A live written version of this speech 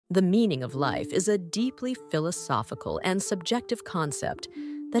The meaning of life is a deeply philosophical and subjective concept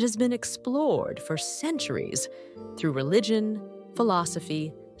that has been explored for centuries through religion,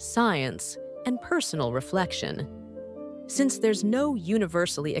 philosophy, science, and personal reflection. Since there's no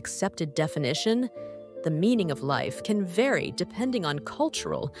universally accepted definition, the meaning of life can vary depending on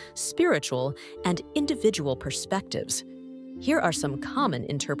cultural, spiritual, and individual perspectives. Here are some common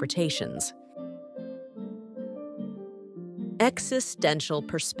interpretations. Existential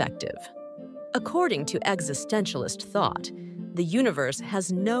perspective. According to existentialist thought, the universe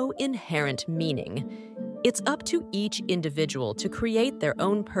has no inherent meaning. It's up to each individual to create their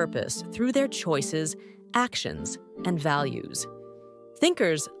own purpose through their choices, actions, and values.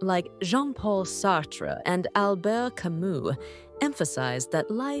 Thinkers like Jean-Paul Sartre and Albert Camus emphasize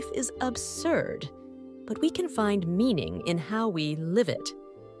that life is absurd, but we can find meaning in how we live it.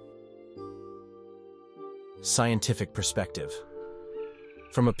 Scientific perspective.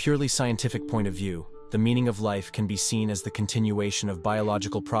 From a purely scientific point of view, the meaning of life can be seen as the continuation of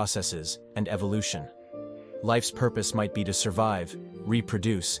biological processes and evolution. Life's purpose might be to survive,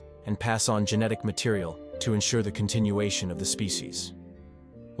 reproduce, and pass on genetic material to ensure the continuation of the species.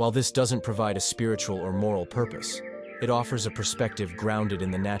 While this doesn't provide a spiritual or moral purpose, it offers a perspective grounded in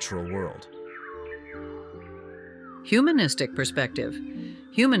the natural world. Humanistic perspective.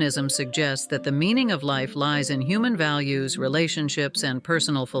 Humanism suggests that the meaning of life lies in human values, relationships, and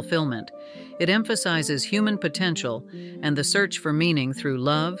personal fulfillment. It emphasizes human potential and the search for meaning through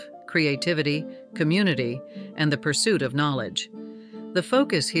love, creativity, community, and the pursuit of knowledge. The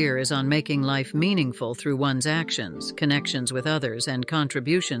focus here is on making life meaningful through one's actions, connections with others, and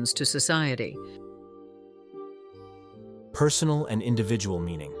contributions to society. Personal and individual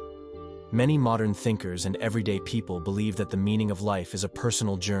meaning. Many modern thinkers and everyday people believe that the meaning of life is a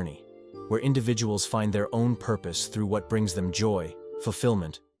personal journey, where individuals find their own purpose through what brings them joy,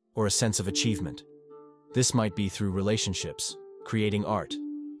 fulfillment, or a sense of achievement. This might be through relationships, creating art,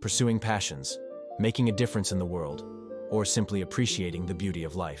 pursuing passions, making a difference in the world, or simply appreciating the beauty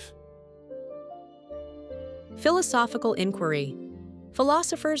of life. Philosophical inquiry.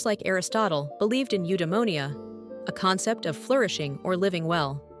 Philosophers like Aristotle believed in eudaimonia, a concept of flourishing or living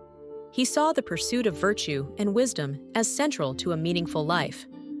well. He saw the pursuit of virtue and wisdom as central to a meaningful life.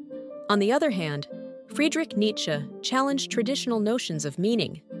 On the other hand, Friedrich Nietzsche challenged traditional notions of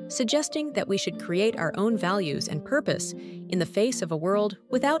meaning, suggesting that we should create our own values and purpose in the face of a world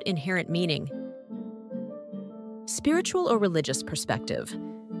without inherent meaning. Spiritual or religious perspective.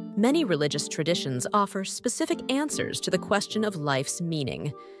 Many religious traditions offer specific answers to the question of life's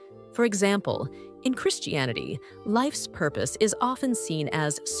meaning. For example, in Christianity, life's purpose is often seen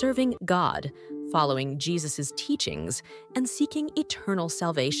as serving God, following Jesus' teachings, and seeking eternal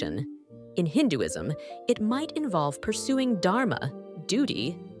salvation. In Hinduism, it might involve pursuing dharma,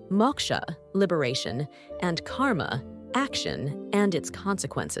 duty, moksha, liberation, and karma, action, and its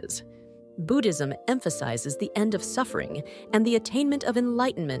consequences. Buddhism emphasizes the end of suffering and the attainment of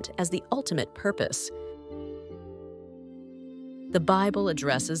enlightenment as the ultimate purpose. The Bible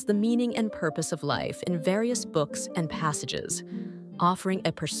addresses the meaning and purpose of life in various books and passages, offering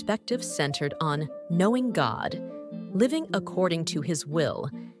a perspective centered on knowing God, living according to His will,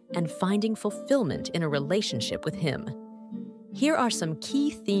 and finding fulfillment in a relationship with Him. Here are some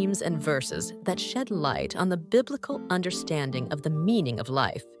key themes and verses that shed light on the biblical understanding of the meaning of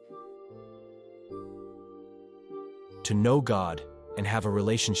life. To know God and have a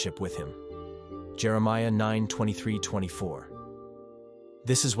relationship with Him. Jeremiah 9:23-24.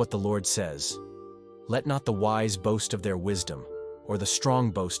 This is what the Lord says: Let not the wise boast of their wisdom, or the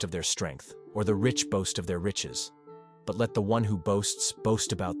strong boast of their strength, or the rich boast of their riches, but let the one who boasts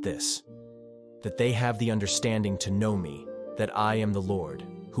boast about this, that they have the understanding to know me, that I am the Lord,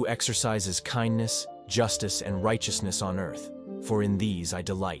 who exercises kindness, justice, and righteousness on earth, for in these I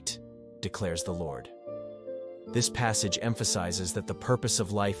delight, declares the Lord. This passage emphasizes that the purpose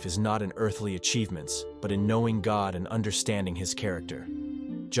of life is not in earthly achievements, but in knowing God and understanding His character.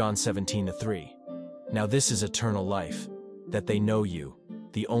 John 17:3. Now this is eternal life, that they know you,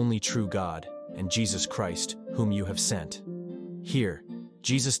 the only true God, and Jesus Christ, whom you have sent. Here,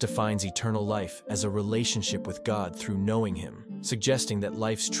 Jesus defines eternal life as a relationship with God through knowing Him, suggesting that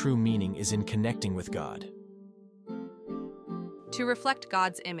life's true meaning is in connecting with God. To reflect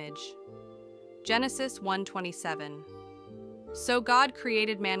God's image. Genesis 1:27. So God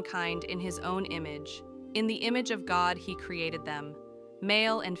created mankind in His own image. In the image of God He created them.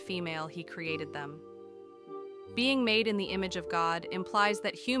 Male and female He created them. Being made in the image of God implies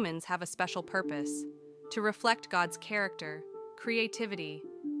that humans have a special purpose: to reflect God's character, creativity,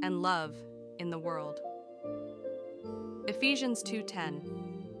 and love in the world. Ephesians 2:10.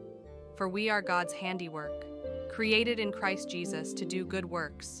 For we are God's handiwork, created in Christ Jesus to do good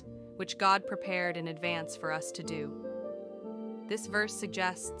works, which God prepared in advance for us to do. This verse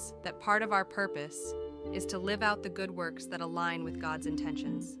suggests that part of our purpose is to live out the good works that align with God's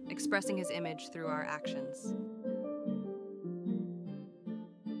intentions, expressing His image through our actions.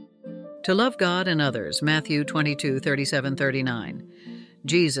 To love God and others, Matthew 22:37-39.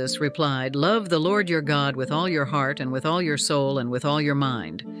 Jesus replied, "Love the Lord your God with all your heart and with all your soul and with all your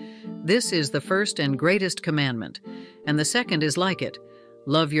mind. This is the first and greatest commandment, and the second is like it,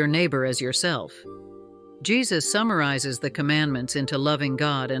 love your neighbor as yourself." Jesus summarizes the commandments into loving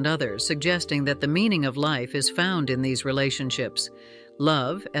God and others, suggesting that the meaning of life is found in these relationships.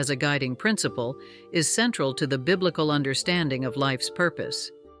 Love, as a guiding principle, is central to the biblical understanding of life's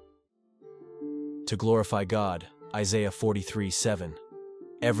purpose. To glorify God, Isaiah 43:7.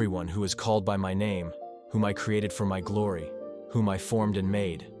 Everyone who is called by my name, whom I created for my glory, whom I formed and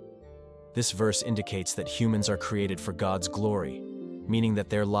made. This verse indicates that humans are created for God's glory, meaning that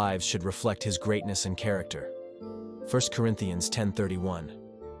their lives should reflect His greatness and character. 1 Corinthians 10:31.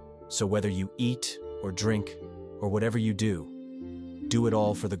 So whether you eat or drink or whatever you do it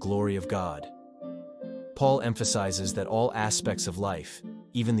all for the glory of God. Paul emphasizes that all aspects of life,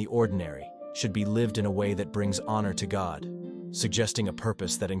 even the ordinary, should be lived in a way that brings honor to God, suggesting a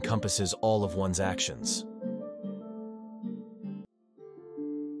purpose that encompasses all of one's actions.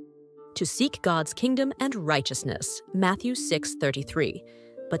 To seek God's kingdom and righteousness, Matthew 6:33.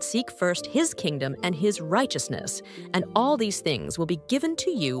 But seek first His kingdom and His righteousness, and all these things will be given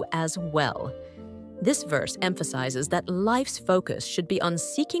to you as well. This verse emphasizes that life's focus should be on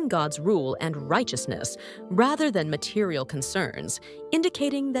seeking God's rule and righteousness rather than material concerns,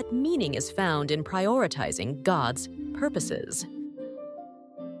 indicating that meaning is found in prioritizing God's purposes.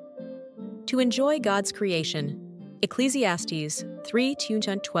 To enjoy God's creation, Ecclesiastes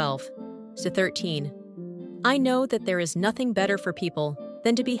 3:12-13. I know that there is nothing better for people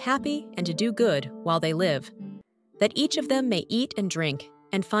than to be happy and to do good while they live, that each of them may eat and drink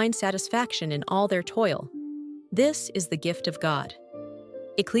and find satisfaction in all their toil. This is the gift of God.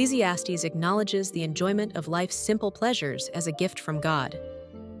 Ecclesiastes acknowledges the enjoyment of life's simple pleasures as a gift from God.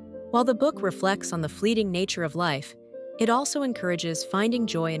 While the book reflects on the fleeting nature of life, it also encourages finding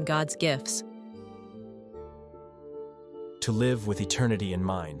joy in God's gifts. To live with eternity in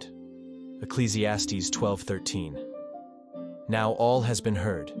mind, Ecclesiastes 12:13. Now all has been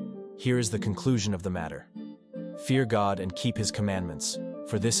heard. Here is the conclusion of the matter. Fear God and keep His commandments,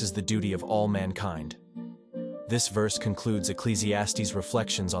 for this is the duty of all mankind. This verse concludes Ecclesiastes'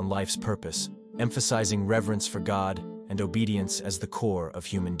 reflections on life's purpose, emphasizing reverence for God and obedience as the core of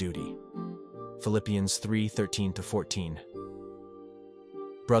human duty. Philippians 3:13-14.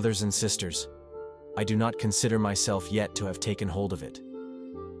 Brothers and sisters, I do not consider myself yet to have taken hold of it.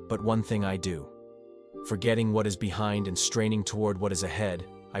 But one thing I do, forgetting what is behind and straining toward what is ahead,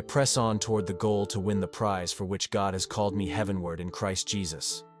 I press on toward the goal to win the prize for which God has called me heavenward in Christ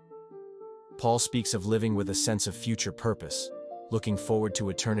Jesus. Paul speaks of living with a sense of future purpose, looking forward to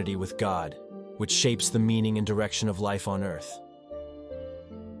eternity with God, which shapes the meaning and direction of life on earth.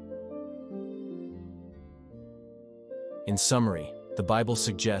 In summary, the Bible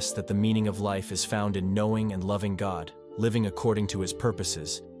suggests that the meaning of life is found in knowing and loving God, living according to His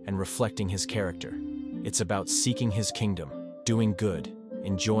purposes, and reflecting His character. It's about seeking His kingdom, doing good,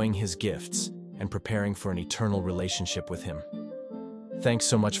 enjoying His gifts, and preparing for an eternal relationship with Him. Thanks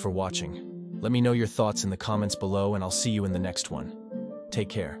so much for watching. Let me know your thoughts in the comments below, and I'll see you in the next one. Take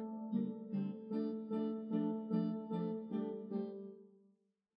care.